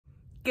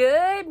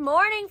Good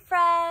morning,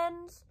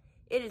 friends.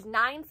 It is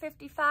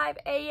 9:55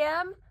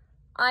 a.m.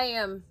 I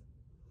am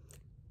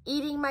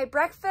eating my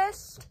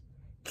breakfast,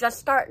 just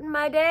starting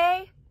my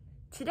day.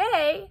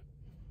 Today,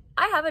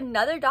 I have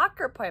another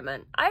doctor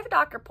appointment. I have a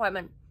doctor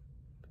appointment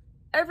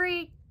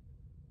every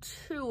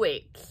 2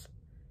 weeks.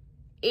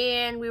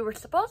 And we were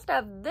supposed to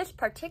have this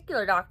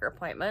particular doctor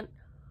appointment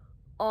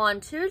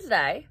on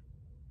Tuesday.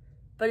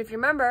 But if you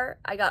remember,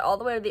 I got all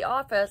the way to the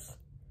office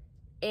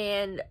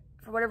and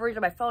for whatever reason,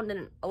 my phone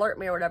didn't alert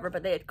me or whatever,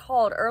 but they had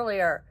called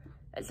earlier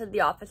and said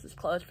the office is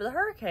closed for the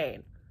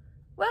hurricane.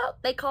 Well,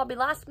 they called me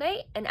last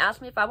night and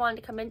asked me if I wanted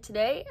to come in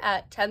today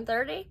at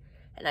 10:30,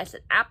 and I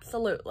said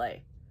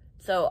absolutely.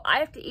 So I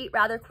have to eat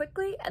rather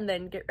quickly and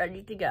then get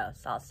ready to go.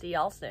 So I'll see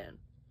y'all soon.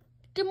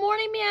 Good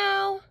morning,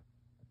 Meow.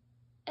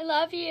 I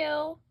love you.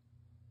 Are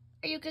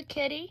you a good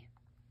kitty?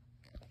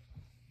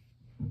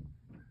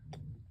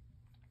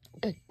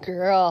 Good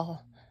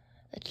girl.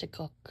 That's a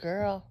good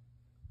girl.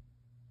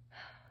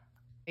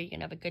 Are you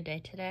gonna have a good day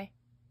today?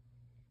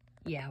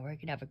 Yeah, we're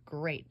gonna have a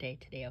great day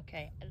today,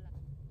 okay?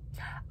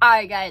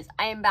 Alright guys,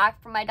 I am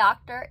back from my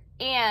doctor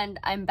and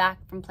I'm back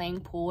from playing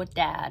pool with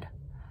Dad.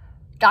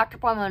 Doctor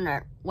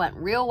appointment went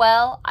real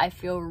well. I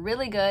feel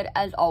really good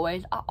as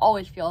always. I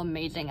always feel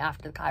amazing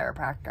after the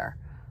chiropractor.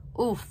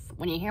 Oof,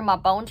 when you hear my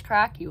bones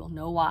crack, you will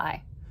know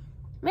why.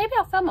 Maybe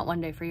I'll film it one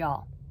day for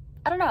y'all.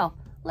 I don't know.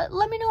 Let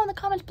me know in the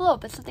comments below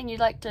if it's something you'd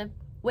like to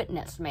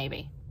witness,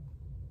 maybe.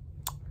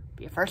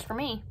 Be a first for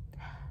me.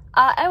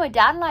 Anyway,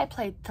 Dad and I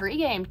played 3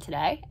 games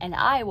today, and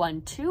I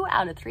won 2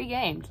 out of 3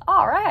 games.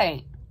 All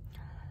right.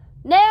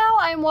 Now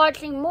I'm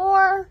watching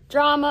more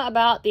drama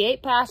about the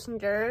 8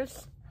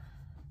 passengers.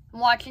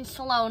 I'm watching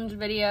Salone's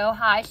video.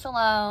 Hi,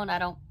 Salone. I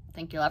don't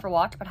think you'll ever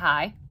watch, but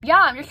hi. Yeah,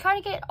 I'm just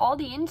trying to get all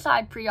the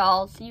inside for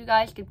y'all so you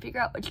guys can figure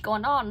out what's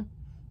going on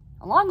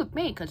along with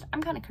me, because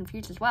I'm kind of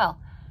confused as well.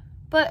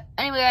 But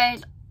anyway,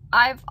 guys,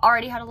 I've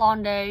already had a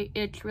long day.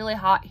 It's really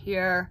hot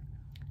here.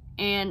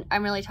 And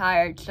I'm really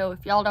tired, so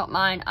if y'all don't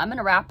mind, I'm going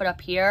to wrap it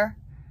up here.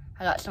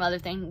 I got some other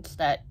things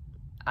that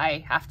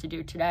I have to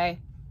do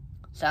today.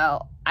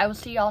 So, I will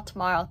see y'all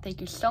tomorrow.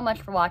 Thank you so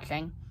much for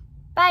watching.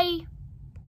 Bye!